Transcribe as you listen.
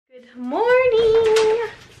Good morning!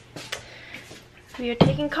 We are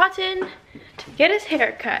taking Cotton to get his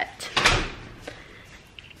hair cut.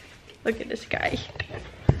 Look at this guy.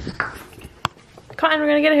 Cotton, we're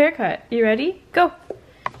gonna get a haircut. You ready? Go.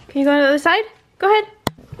 Can you go on the other side? Go ahead.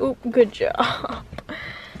 Oh, good job.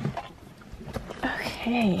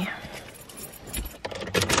 Okay.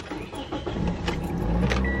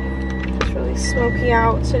 It's really smoky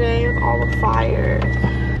out today with all the fire.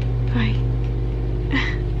 Hi.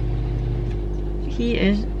 He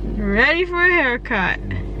is ready for a haircut.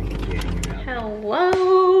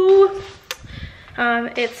 Hello.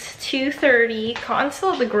 It's 2:30. Cotton's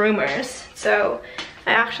still at the groomers, so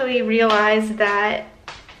I actually realized that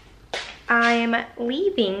I'm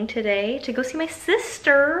leaving today to go see my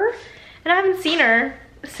sister, and I haven't seen her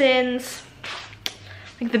since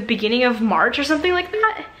like the beginning of March or something like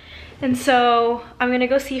that. And so I'm gonna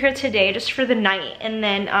go see her today just for the night, and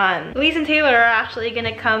then Elise and Taylor are actually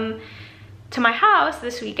gonna come to my house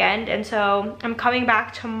this weekend, and so I'm coming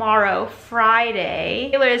back tomorrow, Friday.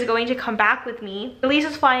 Taylor is going to come back with me. Elise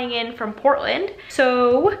is flying in from Portland,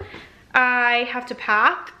 so I have to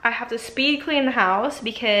pack. I have to speed clean the house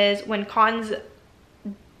because when Cotton's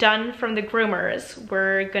done from the groomers,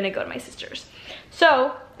 we're gonna go to my sister's.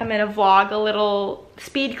 So I'm gonna vlog a little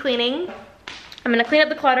speed cleaning. I'm gonna clean up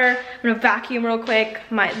the clutter. I'm gonna vacuum real quick.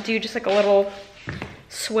 Might do just like a little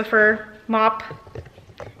Swiffer mop.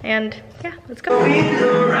 And yeah, let's go. Baby,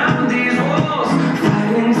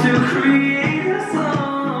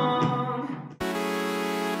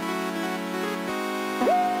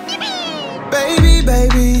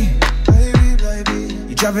 baby,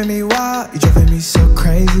 you driving me wild, you driving me so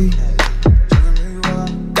crazy.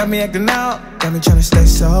 Got me acting out, got me trying to stay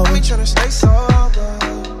sober.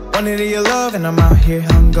 Wanted your love and I'm out here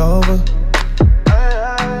hungover.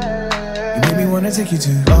 You made me wanna take you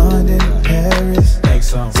to London, Paris.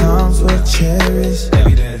 Times were cherished.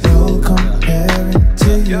 No comparing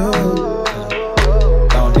to you.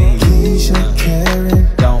 Don't need Keisha, Karen,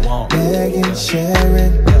 don't want Megan,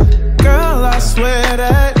 Sharon. Girl, I swear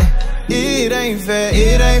that it ain't fair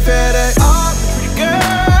that all the pretty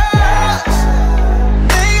girls,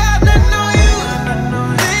 they got nothing on you.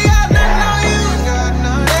 They got nothing on you.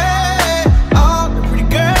 Yeah, all the pretty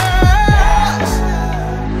girls,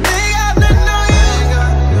 they got nothing on you.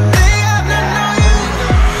 They got nothing on you.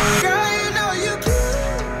 Girl, you know you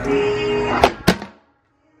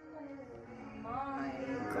Oh my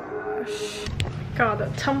gosh. God,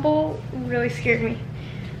 that tumble really scared me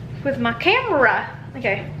with my camera.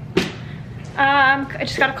 Okay. I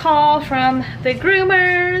just got a call from the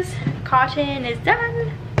groomers. Cotton is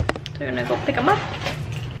done. So we're gonna go pick him up.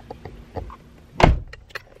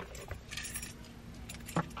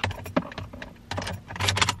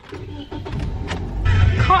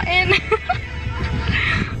 Cotton.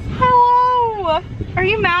 Hello. Are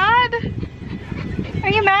you mad? Are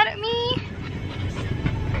you mad at me?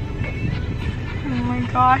 Oh my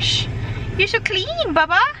gosh. You're so clean,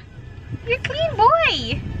 Bubba. You're a clean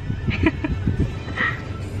boy.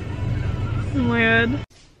 Oh my god.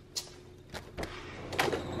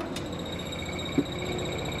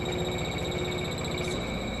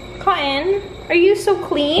 Cotton, are you so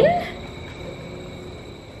clean?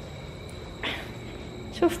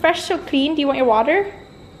 So fresh, so clean. Do you want your water?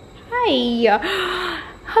 Hi.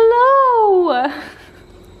 Hello.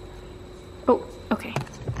 Oh, okay.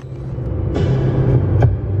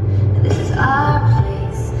 This is our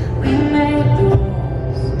place. We made the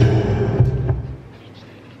rules.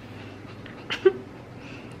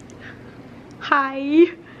 Hi.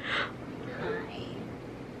 Hi.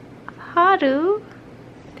 Haru.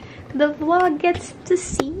 The vlog gets to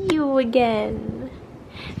see you again.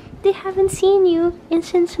 They haven't seen you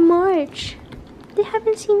since March. They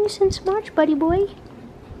haven't seen you since March, buddy boy.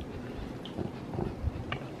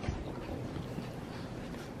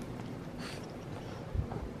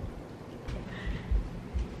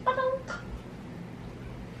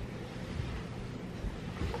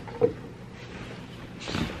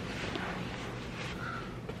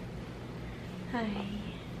 Hi.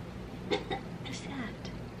 What's that?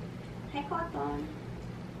 Hi, Cotton.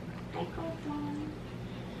 Hi, Cotton.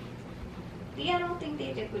 Yeah, I don't think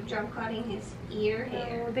they did a good job cutting his ear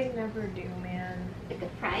hair. Oh, they never do, man. Like a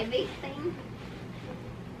private thing.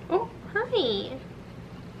 Oh, hi.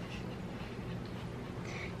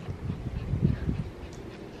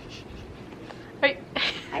 Right.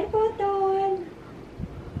 Hi, Cotton.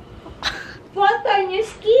 Cotton, you're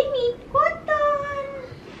skinny. Cotton.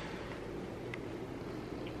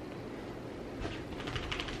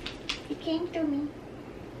 He came to me.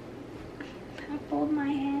 I pulled my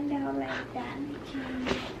hand out like that.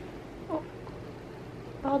 Oh.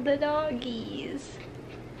 Well the doggies.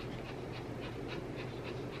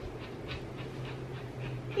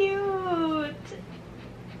 Cute.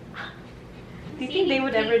 Do you think they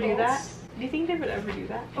would ever do that? Do you think they would ever do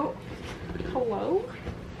that? Oh, hello?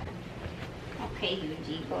 Okay,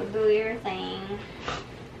 Yuji, go do your thing.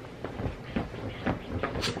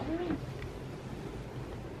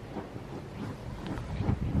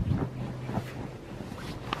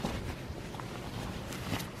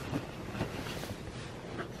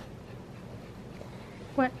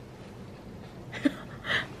 What?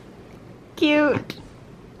 Cute.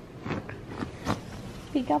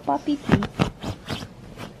 We got puppy teeth.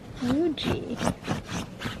 Yuji.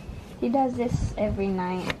 He does this every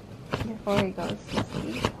night before he goes to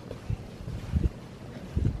sleep.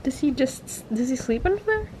 Does he sleep under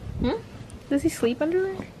there? Hmm? Does he sleep under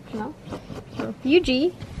there? No? Oh.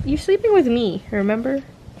 Yuji, you're sleeping with me, remember?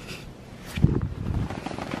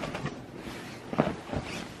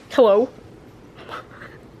 Hello?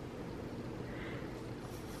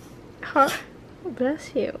 Huh?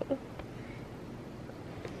 Bless you.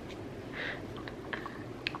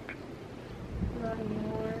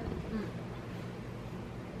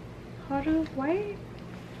 Haru, why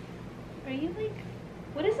are you like,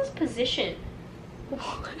 what is this position?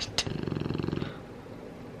 What?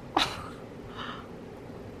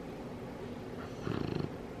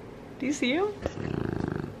 Do you see him?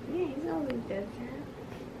 Yeah, he's always does that.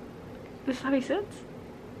 This is how he sits?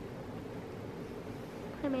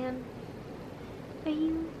 Hi man. Are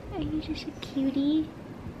you just a cutie?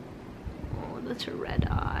 Oh, that's a red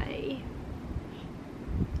eye.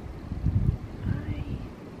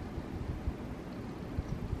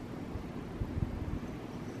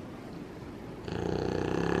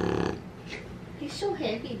 He's so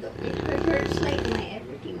heavy though. It hurts like my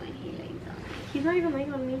everything when he lays on. He's not even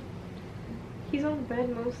laying on me. He's on the bed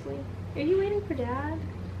mostly. Are you waiting for Dad?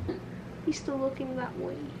 He's still looking that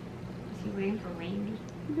way. Is he waiting for Randy?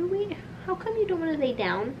 No, wait. How come you don't want to lay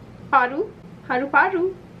down? Haru? Haru,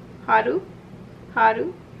 Haru? Haru?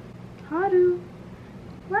 Haru? Haru?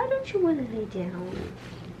 Why don't you want to lay down?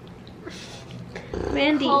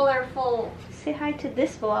 Randy, Colorful. say hi to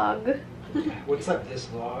this vlog. What's up, this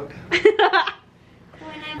vlog?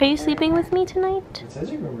 Are you sleeping with me tonight? It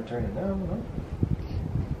says you can return it now, no?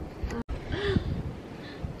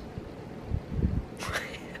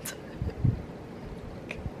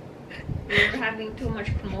 You're having too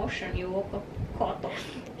much commotion. You woke up caught up.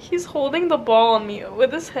 He's holding the ball on me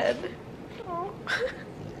with his head. Oh.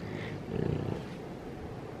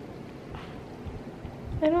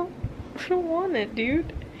 I don't want it,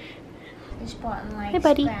 dude. This button like Hey,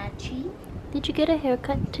 buddy. scratchy. Did you get a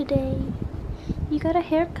haircut today? You got a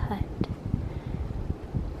haircut.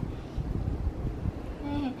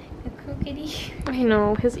 Hey, the crookedy. I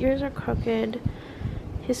know, his ears are crooked.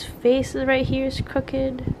 His face is right here is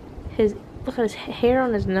crooked. Look at his hair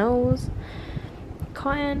on his nose.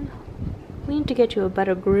 Cotton, we need to get you a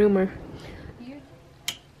better groomer.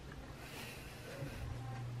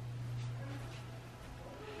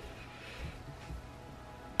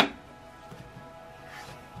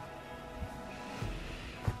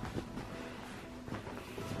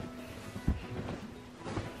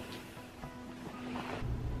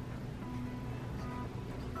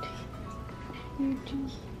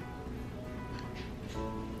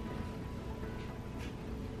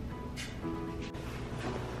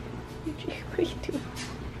 What are you doing?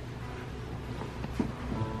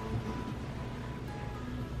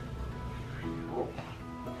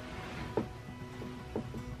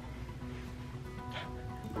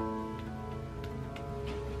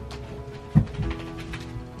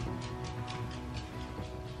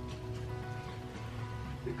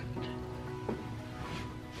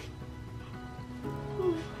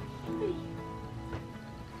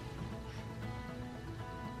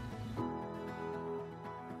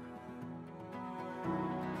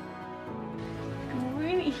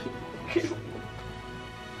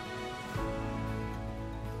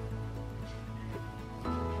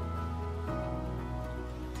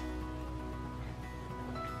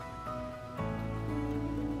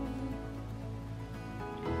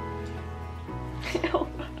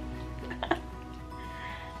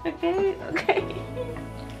 Okay, okay.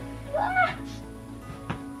 Ah.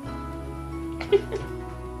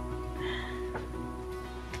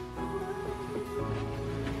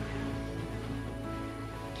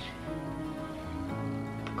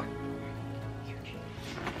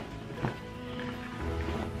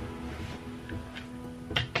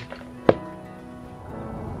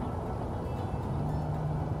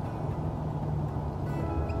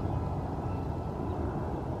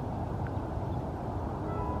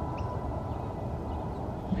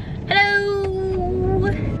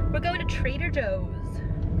 Joe's.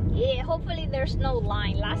 Yeah, hopefully there's no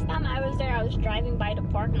line. Last time I was there, I was driving by the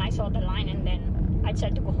park and I saw the line and then I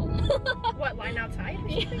decided to go home. What, line outside?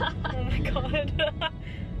 Yeah. Oh my god.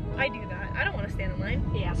 I do that. I don't want to stand in line.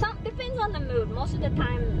 Yeah, depends on the mood. Most of the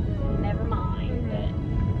time, never mind. But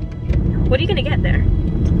what are you gonna get there?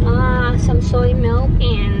 some soy milk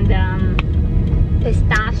and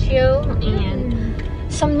pistachio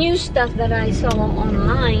and some new stuff that I saw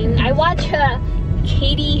online. I watch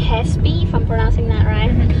Katie Hesby, if I'm pronouncing that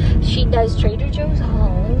right. She does Trader Joe's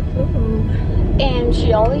haul. And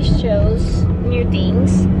she always shows new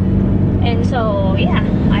things. And so, yeah,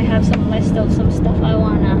 I have some list of some stuff I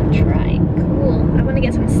wanna try. Cool. I want to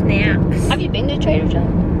get some snacks. Have you been to Trader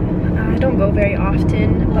Joe's? I don't go very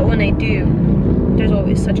often, but when I do, there's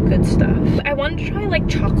always such good stuff. I wanted to try like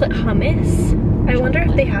chocolate hummus. I wonder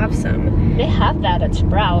if they have some. They have that at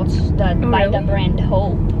Sprouts, by really? the brand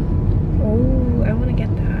Hope. Oh, I want to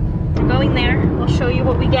get that. We're going there. We'll show you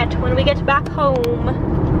what we get when we get back home.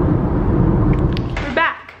 We're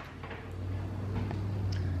back.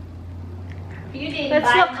 You didn't Let's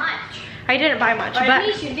buy look. much. I didn't buy much, Or but at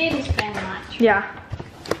least you didn't spend much. yeah.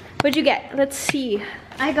 What'd you get? Let's see.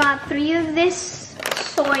 I got 3 of this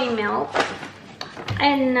soy milk.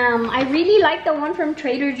 And I really like the one from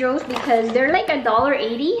Trader Joe's because they're like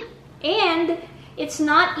 $1.80. And it's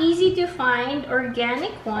not easy to find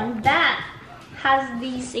organic one that has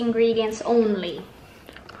these ingredients only.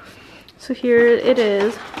 So here it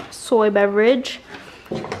is, soy beverage.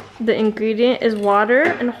 The ingredient is water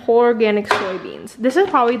and whole organic soybeans. This is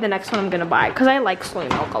probably the next one I'm gonna buy because I like soy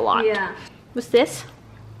milk a lot. Yeah. What's this?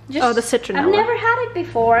 Oh, the citronella. I've never had it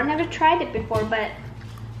before. I've never tried it before, but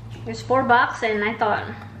it's $4 and I thought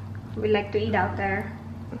we like to eat out there.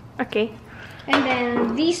 Okay. And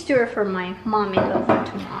then these 2 are for my mom-in-law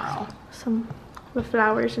for tomorrow. Some the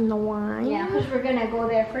flowers in the wine. Yeah, because we're gonna go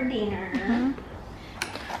there for dinner.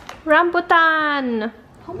 Rambutan.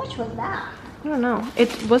 How much was that? I don't know.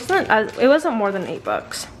 It wasn't more than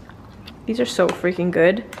 $8. These are so freaking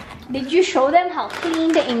good. Did you show them how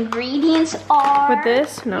clean the ingredients are? With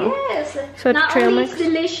this? No. Yes. So it's not trail only mix? it's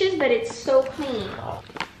delicious, but it's so clean.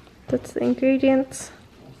 That's the ingredients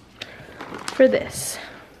for this.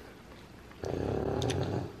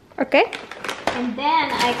 Okay. And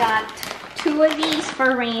then I got 2 of these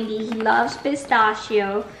for Randy. He loves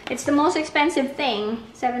pistachio. It's the most expensive thing.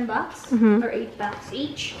 $7 or $8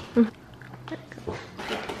 each.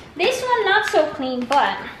 This one not so clean,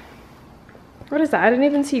 but What is that? I didn't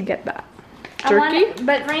even see you get that. Jerky?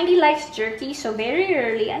 but Randy likes jerky, so very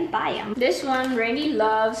rarely I buy them. This one, Randy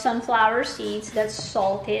loves sunflower seeds that's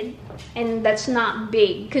salted and that's not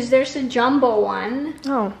big because there's a jumbo one.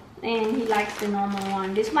 Oh. And he likes the normal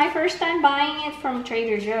one. This is my first time buying it from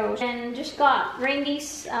Trader Joe's. And just got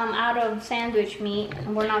Randy's out of sandwich meat.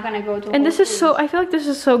 And we're not gonna go to And this is so, I feel like this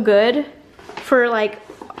is so good for like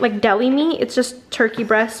deli meat. It's just turkey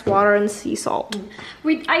breast, water, and sea salt.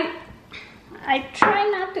 I try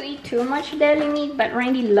not to eat too much deli meat, but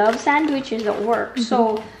Randy loves sandwiches at work.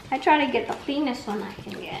 So I try to get the cleanest one I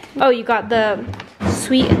can get. Oh, you got the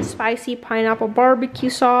sweet and spicy pineapple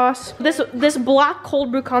barbecue sauce. This black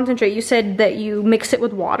cold brew concentrate, you said that you mix it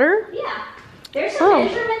with water? Yeah. There's a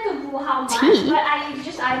measurement of how much, but I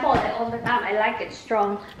just eyeball it all the time. I like it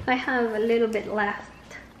strong. I have a little bit left.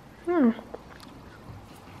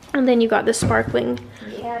 And then you got this sparkling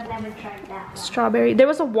Yeah, I've never tried that one. strawberry. There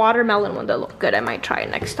was a watermelon one that looked good. I might try it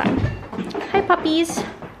next time. Hi, puppies.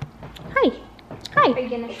 Hi. Hi. Are you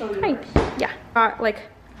gonna show Hi. yours? Yeah. Got like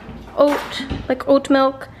oat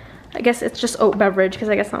milk. I guess it's just oat beverage because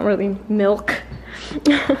I guess not really milk.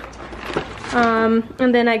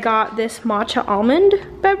 And then I got this matcha almond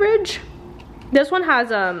beverage. This one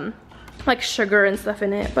has like sugar and stuff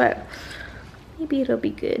in it, but maybe it'll be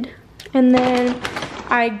good. And then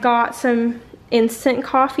I got some instant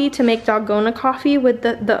coffee to make dalgona coffee with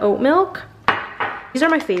the oat milk. These are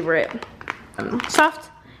my favorite. Soft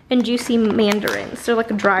and juicy mandarins. They're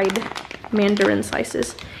like dried mandarin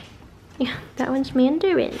slices. Yeah, that one's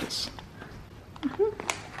mandarins. You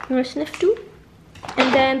wanna sniff too?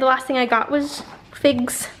 And then the last thing I got was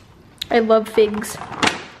figs. I love figs.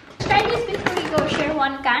 Try this before you go. Share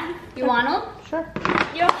one can. You want to? Sure.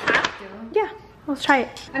 You don't have to. Yeah, let's try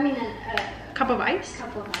it. I mean, Cup of ice?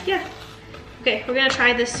 couple of ice. Yeah. Okay, we're gonna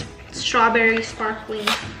try this strawberry sparkling.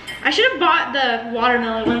 I should have bought the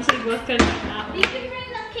watermelon one so we both could have that one. Did you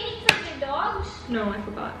bring the cake for the dogs? No, I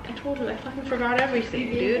forgot. I told you, I fucking forgot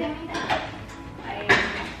everything, dude. I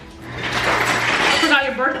forgot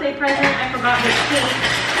your birthday present. I forgot your cake.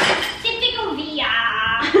 Typical Via.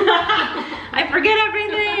 I forget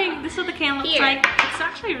everything. This is what the can looks Here. like. It's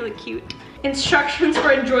actually really cute. Instructions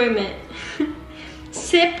for enjoyment.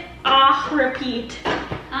 Sip, repeat.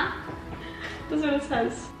 Huh? That's what it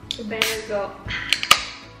says. You better go.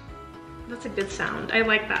 That's a good sound. I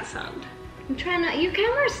like that sound. I'm trying to. Your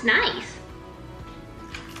camera's nice.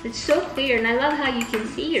 It's so clear, and I love how you can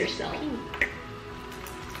see yourself.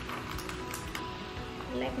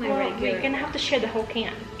 I like my regular. We're gonna have to share the whole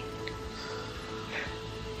can.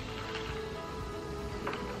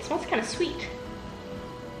 It smells kind of sweet.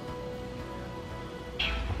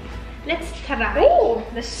 Let's try. Oh,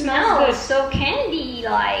 the Smells smell good. is so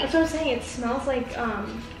candy-like. That's what I'm saying. It smells like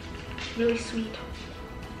really sweet.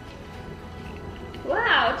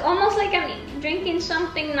 Wow, it's almost like I'm drinking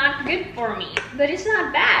something not good for me, but it's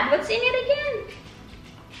not bad. What's in it again?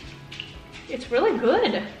 It's really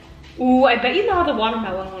good. Ooh, I bet you know the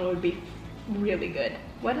watermelon one would be really good.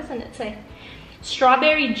 What doesn't it say?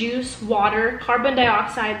 Strawberry juice, water, carbon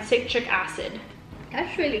dioxide, citric acid.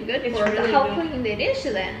 That's really good It's for really how good. clean it is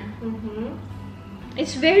then. Mm-hmm.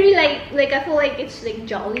 It's very like I feel like it's like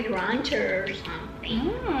Jolly Rancher or something,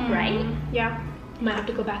 right? Yeah. Might have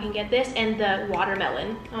to go back and get this and the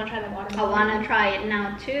watermelon. I want to try the I watermelon. wanna try it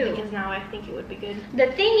now too. Because now I think it would be good.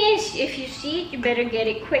 The thing is, if you see it, you better get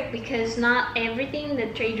it quick because not everything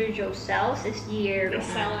that Trader Joe sells is year They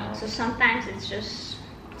sell round. out. So sometimes it's just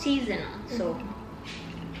seasonal. So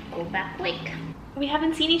go back quick. We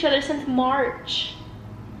haven't seen each other since March.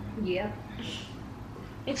 Yep.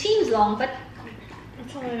 It seems long, but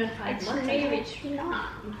It's only been 5 it's months. maybe it's not.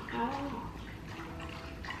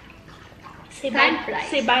 Say Time bye. flies.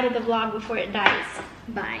 Say bye to the vlog before it dies.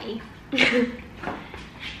 Bye.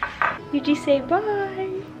 Did you say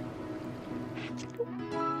bye?